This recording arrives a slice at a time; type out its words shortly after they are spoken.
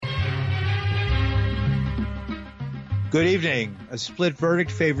Good evening. A split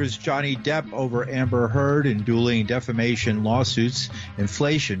verdict favors Johnny Depp over Amber Heard in dueling defamation lawsuits.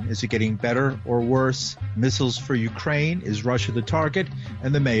 Inflation, is it getting better or worse? Missiles for Ukraine, is Russia the target?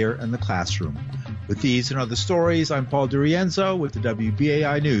 And the mayor and the classroom. With these and other stories, I'm Paul DiRienzo with the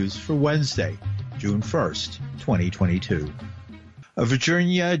WBAI News for Wednesday, June 1st, 2022. A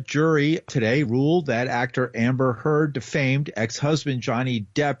Virginia jury today ruled that actor Amber Heard defamed ex-husband Johnny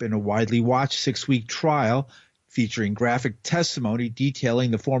Depp in a widely watched 6-week trial featuring graphic testimony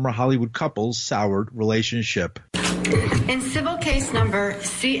detailing the former Hollywood couple's soured relationship. In civil case number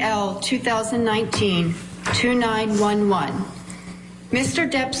CL 2019-2911, Mr.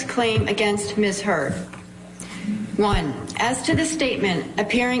 Depp's claim against Ms. Heard. 1. As to the statement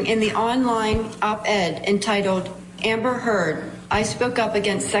appearing in the online op-ed entitled, Amber Heard, I spoke up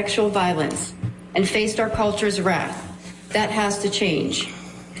against sexual violence and faced our culture's wrath. That has to change.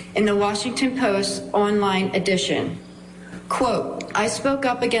 In the Washington Post online edition, quote, I spoke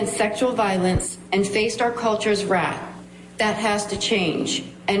up against sexual violence and faced our culture's wrath. That has to change,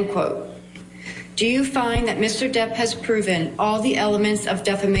 end quote. Do you find that Mr. Depp has proven all the elements of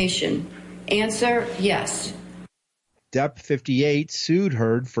defamation? Answer, yes. Depp, 58, sued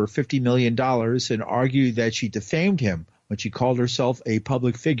Heard for $50 million and argued that she defamed him when she called herself a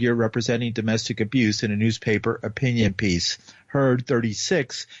public figure representing domestic abuse in a newspaper opinion piece. Heard,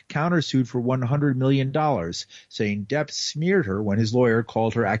 36, countersued for $100 million, saying Depp smeared her when his lawyer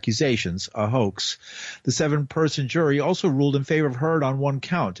called her accusations a hoax. The 7-person jury also ruled in favor of Heard on one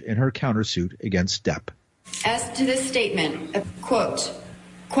count in her countersuit against Depp. As to this statement, quote,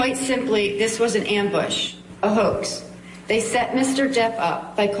 quite simply, this was an ambush, a hoax. They set Mr. Depp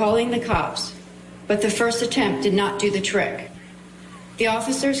up by calling the cops, but the first attempt did not do the trick. The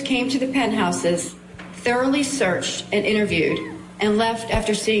officers came to the penthouses, thoroughly searched and interviewed, and left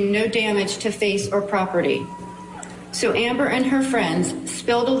after seeing no damage to face or property. So Amber and her friends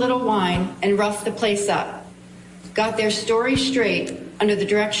spilled a little wine and roughed the place up, got their story straight under the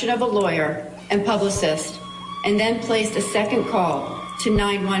direction of a lawyer and publicist, and then placed a second call to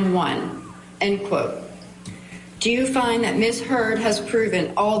 911, end quote. Do you find that Ms. Heard has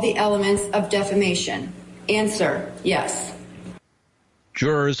proven all the elements of defamation? Answer, yes.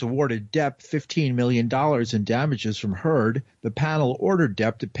 Jurors awarded Depp $15 million in damages from Heard. The panel ordered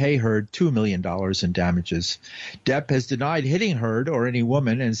Depp to pay Heard $2 million in damages. Depp has denied hitting Heard or any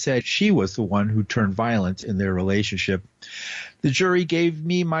woman and said she was the one who turned violent in their relationship. The jury gave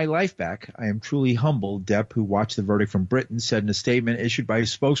me my life back. I am truly humbled, Depp, who watched the verdict from Britain, said in a statement issued by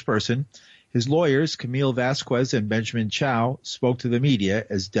his spokesperson. His lawyers, Camille Vasquez and Benjamin Chow, spoke to the media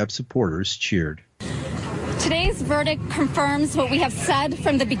as Depp supporters cheered. Today's verdict confirms what we have said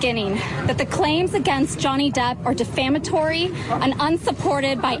from the beginning, that the claims against Johnny Depp are defamatory and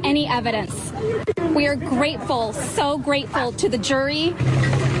unsupported by any evidence. We are grateful, so grateful to the jury.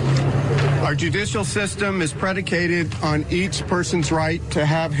 Our judicial system is predicated on each person's right to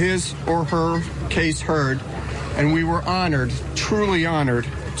have his or her case heard, and we were honored, truly honored,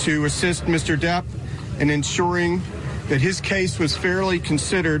 to assist Mr. Depp in ensuring that his case was fairly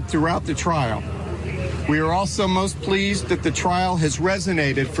considered throughout the trial. We are also most pleased that the trial has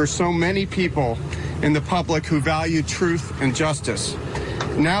resonated for so many people in the public who value truth and justice.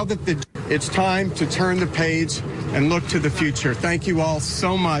 Now that it's time to turn the page and look to the future. Thank you all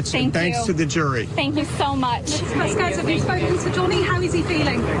so much, and thanks to the jury. Thank you so much. Guys, have you spoken to Johnny? How is he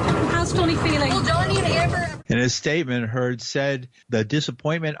feeling? How's Johnny feeling? Well, Johnny and Amber. In a statement, Heard said, the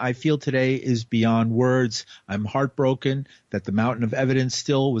disappointment I feel today is beyond words. I'm heartbroken that the mountain of evidence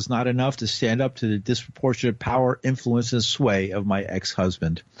still was not enough to stand up to the disproportionate power, influence, and sway of my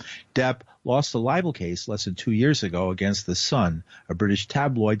ex-husband. Depp lost a libel case less than 2 years ago against The Sun, a British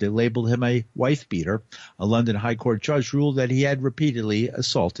tabloid that labeled him a wife-beater. A London High Court judge ruled that he had repeatedly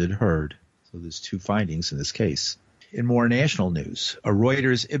assaulted Heard. So there's 2 findings in this case. In more national news, a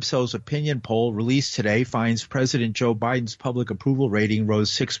Reuters Ipsos opinion poll released today finds President Joe Biden's public approval rating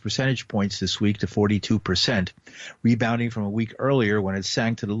rose 6 percentage points this week to 42%, rebounding from a week earlier when it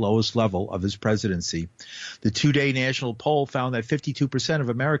sank to the lowest level of his presidency. The 2-day national poll found that 52% of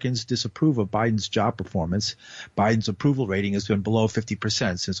Americans disapprove of Biden's job performance. Biden's approval rating has been below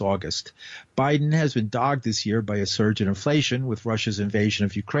 50% since August. Biden has been dogged this year by a surge in inflation, with Russia's invasion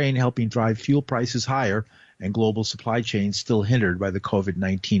of Ukraine helping drive fuel prices higher and global supply chains still hindered by the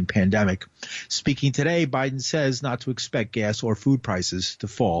COVID-19 pandemic. Speaking today, Biden says not to expect gas or food prices to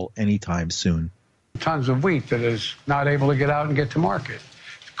fall anytime soon. Tons of wheat that is not able to get out and get to market,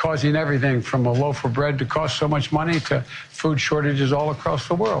 causing everything from a loaf of bread to cost so much money to food shortages all across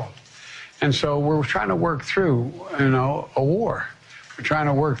the world. And so we're trying to work through, a war. We're trying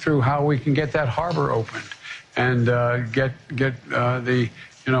to work through how we can get that harbor opened. and get the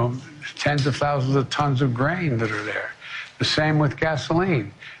tens of thousands of tons of grain that are there. The same with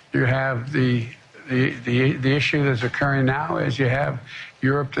gasoline. You have the issue that's occurring now is you have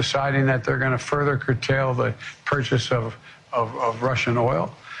Europe deciding that they're going to further curtail the purchase of Russian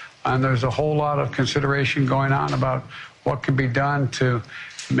oil. And there's a whole lot of consideration going on about what can be done to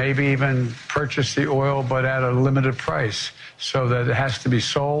maybe even purchase the oil, but at a limited price, so that it has to be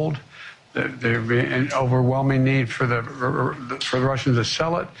sold. There'd be an overwhelming need for the Russians to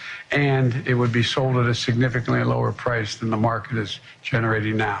sell it, and it would be sold at a significantly lower price than the market is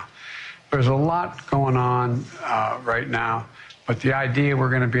generating now. There's a lot going on right now, but the idea we're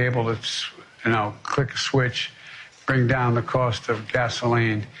going to be able to, click a switch, bring down the cost of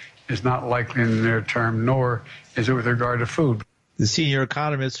gasoline is not likely in the near term, nor is it with regard to food. The senior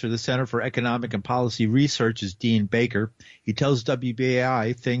economist for the Center for Economic and Policy Research is Dean Baker. He tells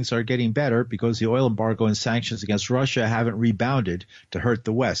WBAI things are getting better because the oil embargo and sanctions against Russia haven't rebounded to hurt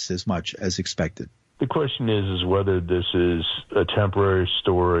the West as much as expected. The question is whether this is a temporary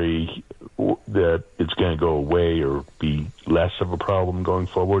story that it's going to go away or be less of a problem going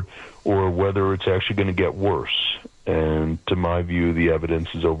forward, or whether it's actually going to get worse. And to my view, the evidence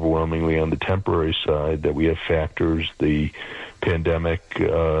is overwhelmingly on the temporary side, that we have factors, the pandemic,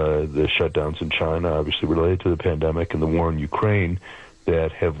 the shutdowns in China, obviously related to the pandemic, and the war in Ukraine,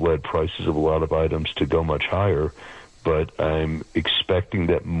 that have led prices of a lot of items to go much higher. But I'm expecting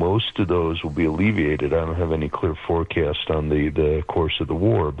that most of those will be alleviated. I don't have any clear forecast on the course of the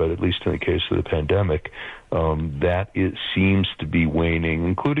war, but at least in the case of the pandemic, that it seems to be waning,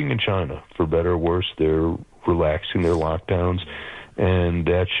 including in China. For better or worse, they're relaxing their lockdowns, and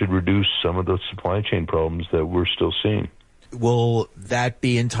that should reduce some of the supply chain problems that we're still seeing. Will that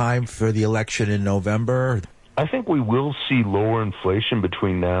be in time for the election in November? I think we will see lower inflation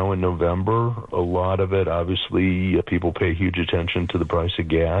between now and November. A lot of it, obviously, people pay huge attention to the price of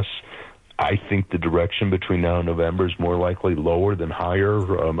gas. I think the direction between now and November is more likely lower than higher.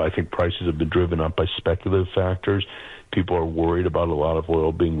 I think prices have been driven up by speculative factors. People are worried about a lot of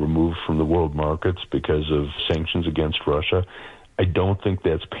oil being removed from the world markets because of sanctions against Russia. I don't think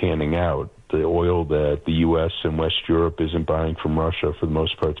that's panning out. The oil that the U.S. and West Europe isn't buying from Russia, for the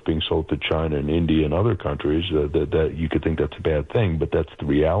most part, it's being sold to China and India and other countries. That you could think that's a bad thing, but that's the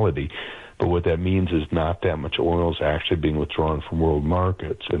reality. But what that means is not that much oil is actually being withdrawn from world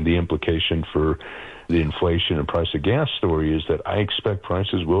markets. And the implication for the inflation and price of gas story is that I expect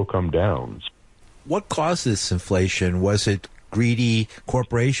prices will come down. What caused this inflation? Was it greedy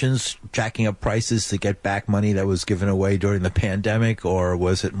corporations jacking up prices to get back money that was given away during the pandemic, or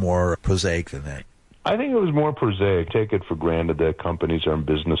was it more prosaic than that? I think it was more prosaic. Take it for granted that companies are in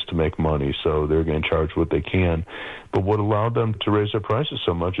business to make money, so they're going to charge what they can. But what allowed them to raise their prices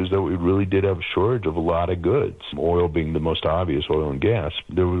so much is that we really did have a shortage of a lot of goods, oil being the most obvious, oil and gas.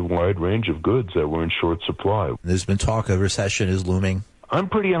 There was a wide range of goods that were in short supply. There's been talk a recession is looming. I'm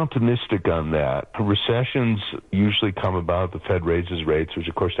pretty optimistic on that. Recessions usually come about, the Fed raises rates, which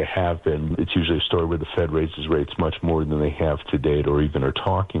of course they have been. It's usually a story where the Fed raises rates much more than they have to date or even are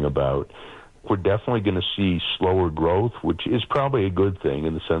talking about. We're definitely going to see slower growth, which is probably a good thing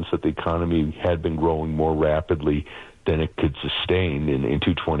in the sense that the economy had been growing more rapidly than it could sustain in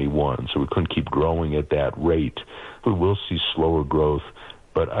 2021. So we couldn't keep growing at that rate. We will see slower growth.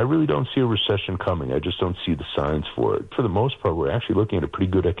 But I really don't see a recession coming. I just don't see the signs for it. For the most part, we're actually looking at a pretty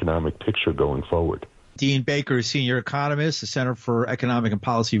good economic picture going forward. Dean Baker is senior economist, the Center for Economic and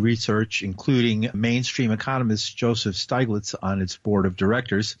Policy Research, including mainstream economist Joseph Stiglitz on its board of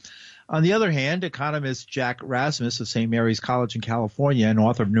directors. On the other hand, economist Jack Rasmus of St. Mary's College in California and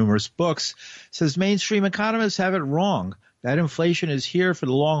author of numerous books says mainstream economists have it wrong, that inflation is here for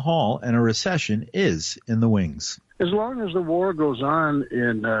the long haul and a recession is in the wings. As long as the war goes on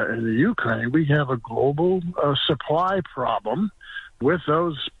in the Ukraine, we have a global supply problem with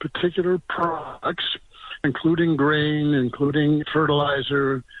those particular products, including grain, including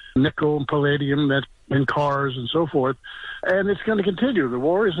fertilizer, nickel and palladium that in cars and so forth. And it's going to continue. The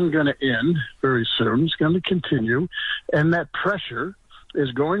war isn't going to end very soon. It's going to continue. And that pressure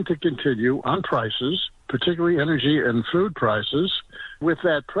is going to continue on prices, particularly energy and food prices. With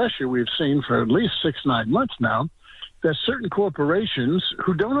that pressure, we've seen for at least 6-9 months now that certain corporations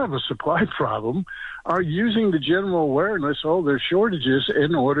who don't have a supply problem are using the general awareness, there's shortages,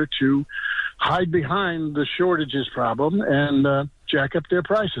 in order to hide behind the shortages problem and jack up their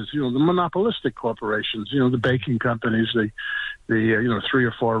prices. The monopolistic corporations, the baking companies, the 3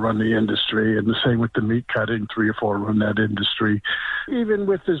 or 4 run the industry, and the same with the meat cutting, 3 or 4 run that industry. Even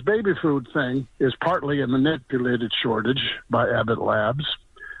with this baby food thing is partly a manipulated shortage by Abbott Labs.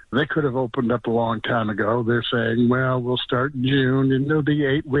 They could have opened up a long time ago. They're saying, well, we'll start in June and it'll be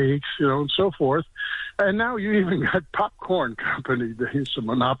 8 weeks, and so forth. And now you even got popcorn company, it's a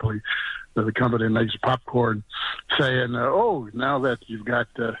monopoly, the company that makes popcorn, saying, now that you've got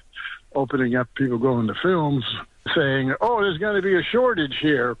opening up people going to films, saying, there's going to be a shortage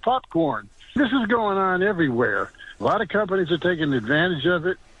here, popcorn. This is going on everywhere. A lot of companies are taking advantage of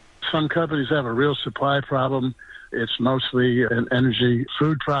it. Some companies have a real supply problem. It's mostly an energy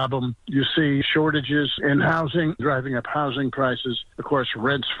food problem. You see shortages in housing, driving up housing prices. Of course,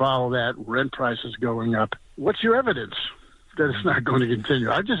 rents follow that, rent prices going up. What's your evidence that it's not going to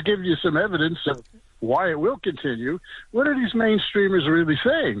continue? I've just given you some evidence of why it will continue. What are these mainstreamers really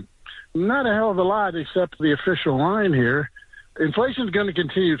saying? Not a hell of a lot, except the official line here. Inflation is going to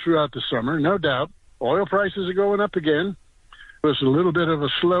continue throughout the summer, no doubt. Oil prices are going up again. There was a little bit of a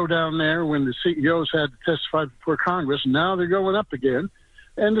slowdown there when the CEOs had to testify before Congress. Now they're going up again.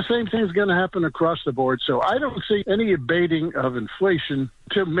 And the same thing is going to happen across the board. So I don't see any abating of inflation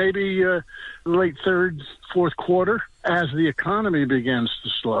till maybe late third, fourth quarter as the economy begins to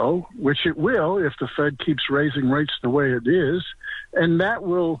slow, which it will if the Fed keeps raising rates the way it is. And that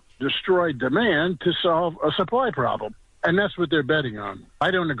will destroy demand to solve a supply problem. And that's what they're betting on.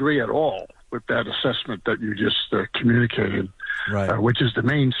 I don't agree at all with that assessment that you just communicated, right. Which is the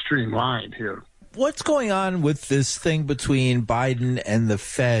mainstream line here. What's going on with this thing between Biden and the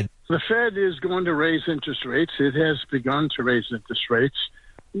Fed? The Fed is going to raise interest rates. It has begun to raise interest rates.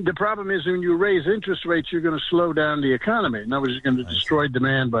 The problem is when you raise interest rates, you're going to slow down the economy. In other words, you're going to destroy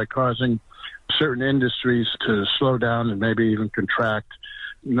demand by causing certain industries to slow down and maybe even contract.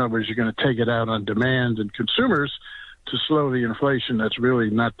 In other words, you're going to take it out on demand and consumers to slow the inflation. That's really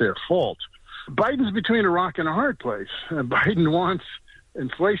not their fault. Biden's between a rock and a hard place. Biden wants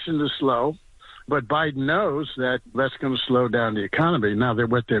inflation to slow, but Biden knows that that's going to slow down the economy. Now,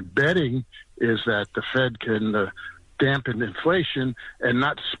 what they're betting is that the Fed can dampen inflation and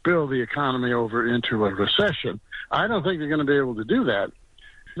not spill the economy over into a recession. I don't think they're going to be able to do that.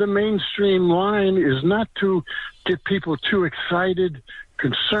 The mainstream line is not to get people too excited,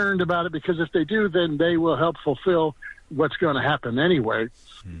 concerned about it, because if they do, then they will help fulfill what's going to happen anyway.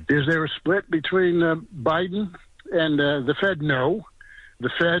 Is there a split between Biden and the Fed? No. The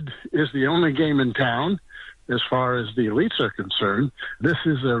Fed is the only game in town as far as the elites are concerned. This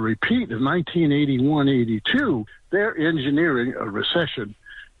is a repeat of 1981-82. They're engineering a recession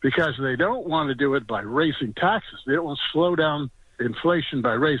because they don't want to do it by raising taxes. They don't want to slow down inflation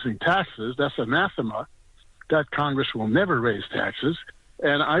by raising taxes. That's anathema. That Congress will never raise taxes.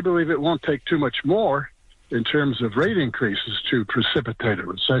 And I believe it won't take too much more in terms of rate increases to precipitate a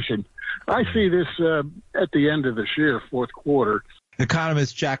recession. I see this at the end of this year, fourth quarter.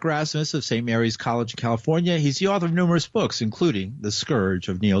 Economist Jack Rasmus of St. Mary's College in California. He's the author of numerous books, including The Scourge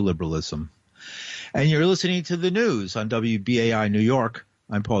of Neoliberalism. And you're listening to the news on WBAI New York.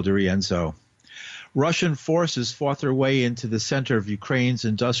 I'm Paul DiRienzo. Russian forces fought their way into the center of Ukraine's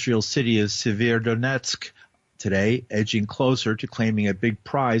industrial city of Severodonetsk today, edging closer to claiming a big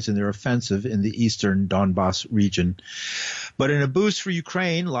prize in their offensive in the eastern Donbas region. But in a boost for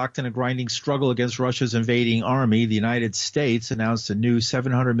Ukraine, locked in a grinding struggle against Russia's invading army, the United States announced a new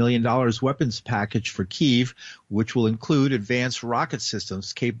 $700 million weapons package for Kyiv, which will include advanced rocket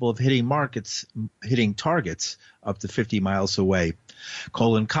systems capable of hitting targets up to 50 miles away.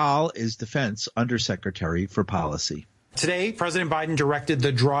 Colin Kahl is Defense Undersecretary for Policy. Today, President Biden directed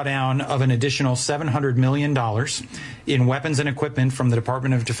the drawdown of an additional $700 million in weapons and equipment from the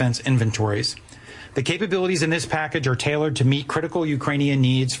Department of Defense inventories. The capabilities in this package are tailored to meet critical Ukrainian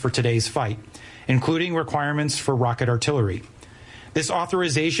needs for today's fight, including requirements for rocket artillery. This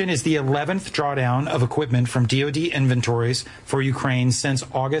authorization is the 11th drawdown of equipment from DoD inventories for Ukraine since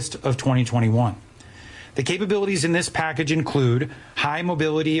August of 2021. The capabilities in this package include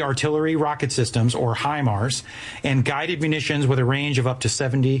high-mobility artillery rocket systems, or HIMARS, and guided munitions with a range of up to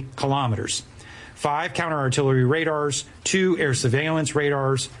 70 kilometers, 5 counter-artillery radars, 2 air surveillance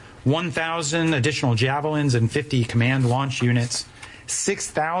radars, 1,000 additional Javelins and 50 command launch units,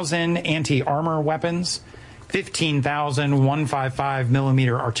 6,000 anti-armor weapons, 15,000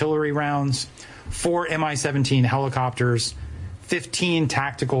 155mm artillery rounds, 4 Mi-17 helicopters, 15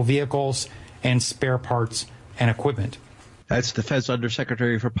 tactical vehicles, and spare parts and equipment. That's Defense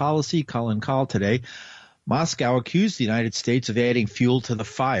Undersecretary for Policy Colin Kahl today. Moscow accused the United States of adding fuel to the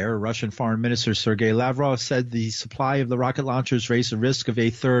fire. Russian Foreign Minister Sergei Lavrov said the supply of the rocket launchers raised the risk of a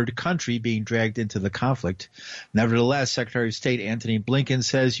third country being dragged into the conflict. Nevertheless, Secretary of State Antony Blinken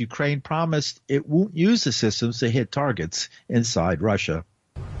says Ukraine promised it won't use the systems to hit targets inside Russia.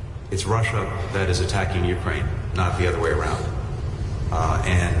 It's Russia that is attacking Ukraine, not the other way around.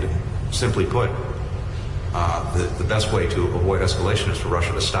 And Simply put, the best way to avoid escalation is for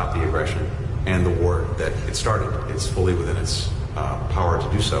Russia to stop the aggression and the war that it started. It's fully within its power to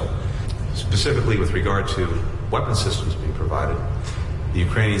do so. Specifically with regard to weapon systems being provided, the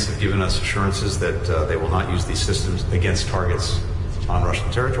Ukrainians have given us assurances that they will not use these systems against targets on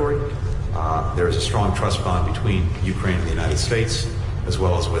Russian territory. There is a strong trust bond between Ukraine and the United States, as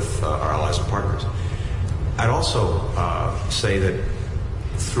well as with our allies and partners. I'd also say that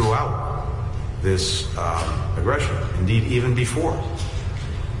throughout this aggression, indeed even before,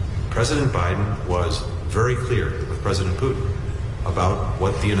 President Biden was very clear with President Putin about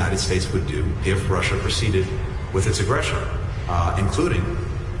what the United States would do if Russia proceeded with its aggression, including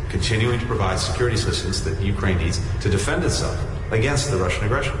continuing to provide security assistance that Ukraine needs to defend itself against the Russian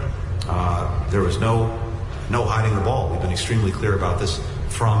aggression. There was no hiding the ball. We've been extremely clear about this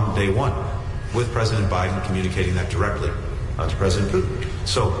from day one, with President Biden communicating that directly to President Putin.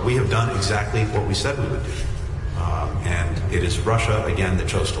 So we have done exactly what we said we would do. And it is Russia, again, that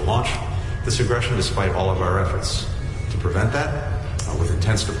chose to launch this aggression despite all of our efforts to prevent that with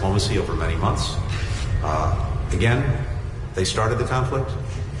intense diplomacy over many months. Again, they started the conflict.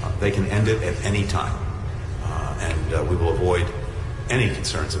 They can end it at any time. And we will avoid any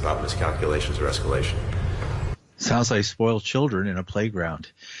concerns about miscalculations or escalation. Sounds like spoiled children in a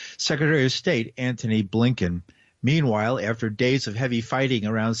playground. Secretary of State Antony Blinken. Meanwhile, after days of heavy fighting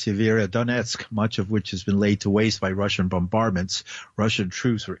around Severodonetsk, much of which has been laid to waste by Russian bombardments, Russian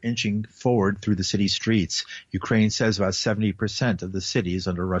troops were inching forward through the city streets. Ukraine says about 70% of the city is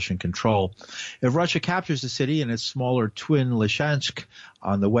under Russian control. If Russia captures the city and its smaller twin Lysychansk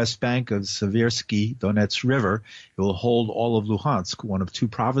on the west bank of Seversky Donets River, it will hold all of Luhansk, one of two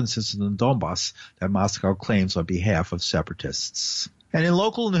provinces in the Donbass that Moscow claims on behalf of separatists. And in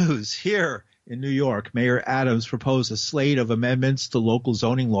local news, here in New York, Mayor Adams proposed a slate of amendments to local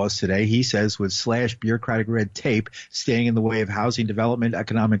zoning laws today. He says would slash bureaucratic red tape standing in the way of housing development,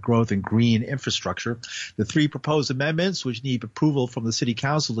 economic growth, and green infrastructure. The three proposed amendments, which need approval from the city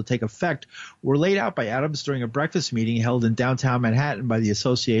council to take effect, were laid out by Adams during a breakfast meeting held in downtown Manhattan by the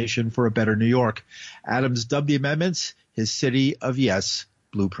Association for a Better New York. Adams dubbed the amendments his City of Yes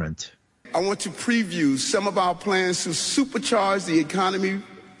blueprint. I want to preview some of our plans to supercharge the economy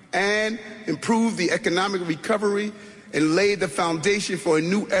and improve the economic recovery and lay the foundation for a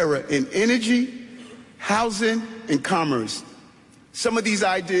new era in energy, housing, and commerce. Some of these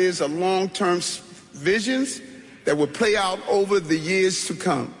ideas are long-term visions that will play out over the years to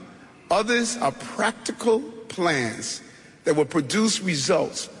come. Others are practical plans that will produce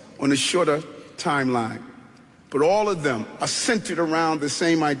results on a shorter timeline. But all of them are centered around the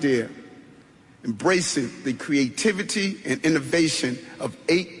same idea: embracing the creativity and innovation of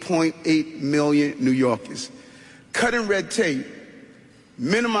 8.8 million New Yorkers, cutting red tape,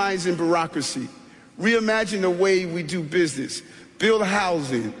 minimizing bureaucracy, reimagine the way we do business, build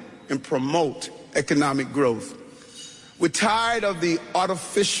housing, and promote economic growth. We're tired of the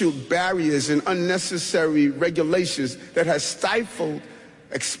artificial barriers and unnecessary regulations that have stifled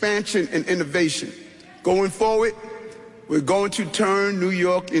expansion and innovation. Going forward, we're going to turn New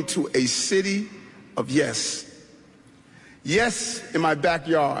York into a city of yes. Yes in my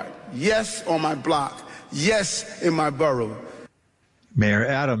backyard. Yes on my block. Yes in my borough. Mayor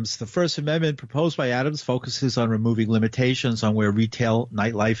Adams. The First Amendment proposed by Adams focuses on removing limitations on where retail,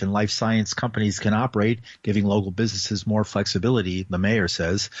 nightlife, and life science companies can operate, giving local businesses more flexibility, the mayor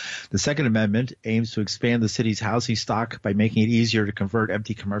says. The Second Amendment aims to expand the city's housing stock by making it easier to convert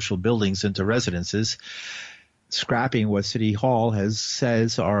empty commercial buildings into residences, scrapping what City Hall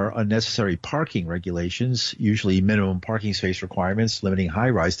says are unnecessary parking regulations, usually minimum parking space requirements, limiting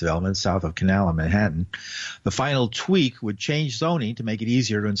high-rise development south of Canal and Manhattan. The final tweak would change zoning to make it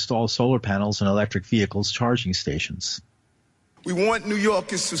easier to install solar panels and electric vehicles charging stations. We want New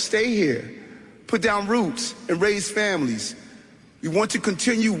Yorkers to stay here, put down roots, and raise families. We want to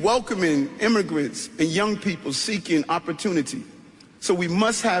continue welcoming immigrants and young people seeking opportunity. So we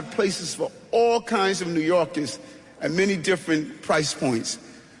must have places for all kinds of New Yorkers at many different price points.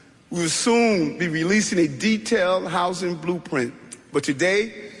 We will soon be releasing a detailed housing blueprint. But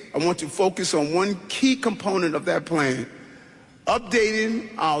today, I want to focus on one key component of that plan: updating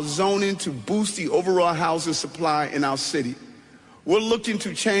our zoning to boost the overall housing supply in our city. We're looking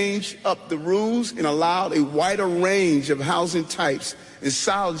to change up the rules and allow a wider range of housing types and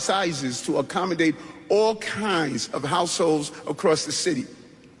sizes to accommodate all kinds of households across the city.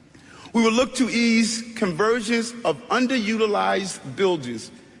 We will look to ease conversions of underutilized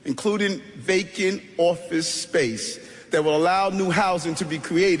buildings, including vacant office space, that will allow new housing to be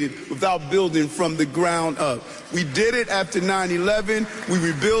created without building from the ground up. We did it after 9/11. We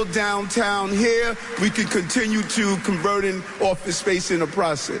rebuilt downtown here. We can continue to converting office space in the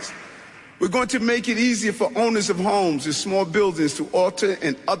process. We're going to make it easier for owners of homes and small buildings to alter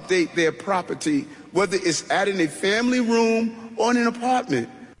and update their property, whether it's adding a family room or an apartment.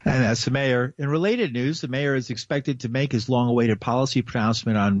 And that's the mayor. In related news, the mayor is expected to make his long-awaited policy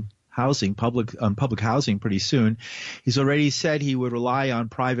pronouncement on public housing pretty soon. He's already said he would rely on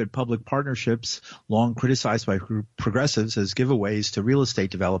private-public partnerships, long criticized by progressives as giveaways to real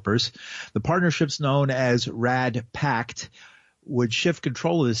estate developers. The partnerships known as RAD Pact would shift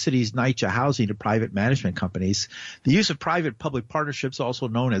control of the city's NYCHA housing to private management companies. The use of private-public partnerships, also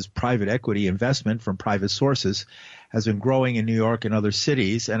known as private equity investment from private sources, has been growing in New York and other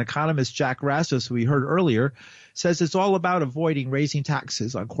cities. And economist Jack Rasmus, who we heard earlier, says it's all about avoiding raising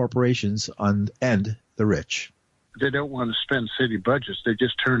taxes on corporations and the rich. They don't want to spend city budgets. They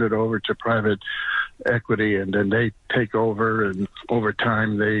just turn it over to private equity, and then they take over, and over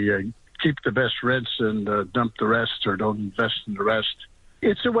time they keep the best rents and dump the rest, or don't invest in the rest.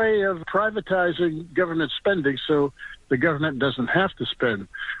 It's a way of privatizing government spending so the government doesn't have to spend,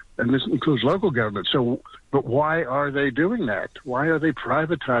 and this includes local government. But why are they doing that? Why are they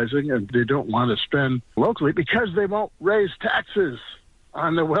privatizing and they don't want to spend locally? Because they won't raise taxes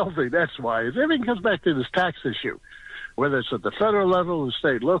on the wealthy. That's why. Everything comes back to this tax issue. Whether it's at the federal level, the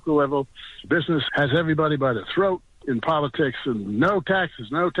state, local level, business has everybody by the throat in politics, and no taxes,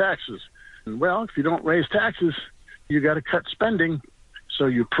 no taxes. And well, if you don't raise taxes, you got to cut spending. So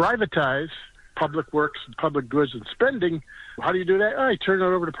you privatize public works and public goods and spending. How do you do that? You turn it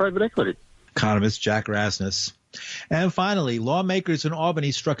over to private equity. Economist Jack Rasmus. And finally, lawmakers in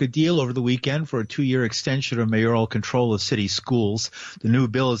Albany struck a deal over the weekend for a 2-year extension of mayoral control of city schools. The new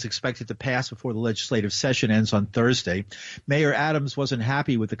bill is expected to pass before the legislative session ends on Thursday. Mayor Adams wasn't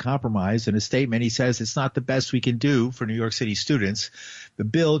happy with the compromise. In a statement, he says it's not the best we can do for New York City students. The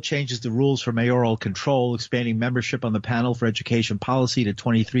bill changes the rules for mayoral control, expanding membership on the panel for education policy to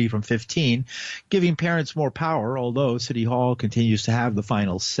 23 from 15, giving parents more power, although City Hall continues to have the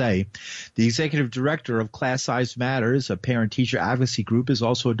final say. The executive director of Class Size Matters, a parent-teacher advocacy group, is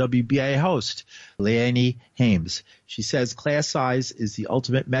also a WBA host, Leanne Hames. She says class size is the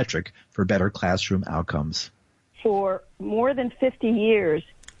ultimate metric for better classroom outcomes. For more than 50 years,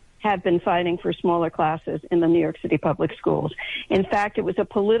 have been fighting for smaller classes in the New York City public schools. In fact, it was a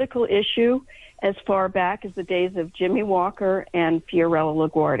political issue as far back as the days of Jimmy Walker and Fiorello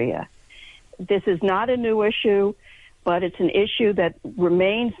LaGuardia. This is not a new issue, but it's an issue that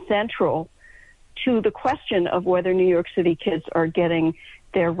remains central to the question of whether New York City kids are getting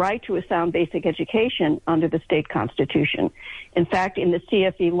their right to a sound basic education under the state constitution. In fact, in the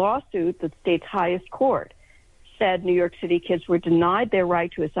CFE lawsuit, the state's highest court said New York City kids were denied their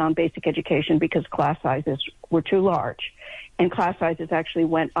right to a sound basic education because class sizes were too large. And class sizes actually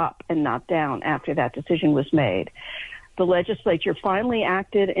went up and not down after that decision was made. The legislature finally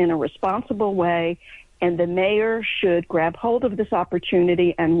acted in a responsible way, and the mayor should grab hold of this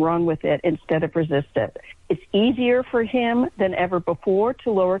opportunity and run with it instead of resist it. It's easier for him than ever before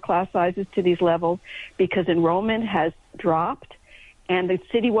to lower class sizes to these levels because enrollment has dropped, and the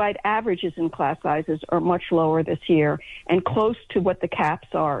citywide averages in class sizes are much lower this year and close to what the caps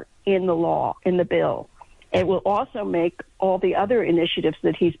are in the law, in the bill. It will also make all the other initiatives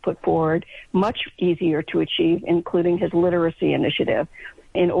that he's put forward much easier to achieve, including his literacy initiative,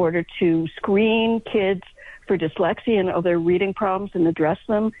 in order to screen kids for dyslexia and other reading problems and address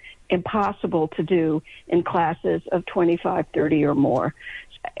them. Impossible to do in classes of 25, 30 or more.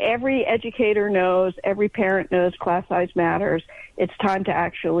 Every educator knows, every parent knows class size matters. It's time to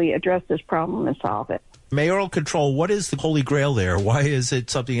actually address this problem and solve it. Mayoral control, what is the holy grail there? Why is it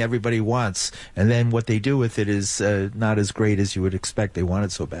something everybody wants? And then what they do with it is not as great as you would expect. They want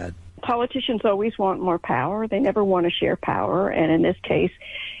it so bad. Politicians always want more power. They never want to share power. And in this case,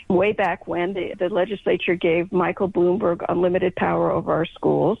 way back when, the legislature gave Michael Bloomberg unlimited power over our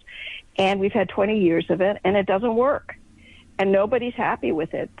schools. And we've had 20 years of it, and it doesn't work. And nobody's happy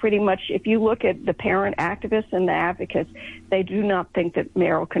with it. Pretty much, if you look at the parent activists and the advocates, they do not think that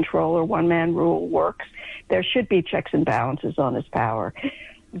mayoral control or one-man rule works. There should be checks and balances on this power.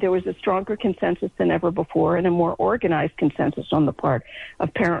 There was a stronger consensus than ever before and a more organized consensus on the part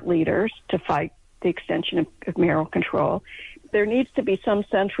of parent leaders to fight the extension of mayoral control. There needs to be some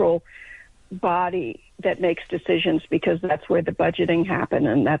central body that makes decisions because that's where the budgeting happens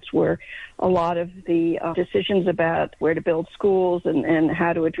and that's where a lot of the decisions about where to build schools and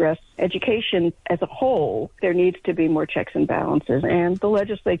how to address education as a whole, there needs to be more checks and balances. And the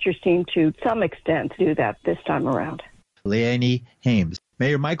legislature seemed to some extent do that this time around. Leanne Hames.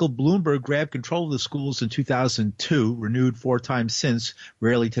 Mayor Michael Bloomberg grabbed control of the schools in 2002, renewed 4 times since,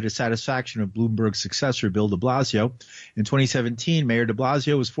 rarely to the satisfaction of Bloomberg's successor, Bill de Blasio. In 2017, Mayor de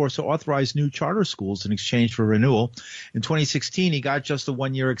Blasio was forced to authorize new charter schools in exchange for renewal. In 2016, he got just a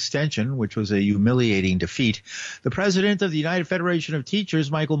 1-year extension, which was a humiliating defeat. The president of the United Federation of Teachers,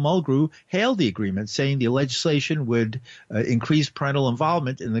 Michael Mulgrew, hailed the agreement, saying the legislation would increase parental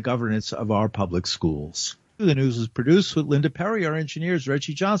involvement in the governance of our public schools. The news was produced with Linda Perry. Our engineer is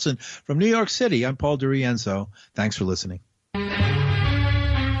Reggie Johnson. From New York City, I'm Paul DiRienzo. Thanks for listening.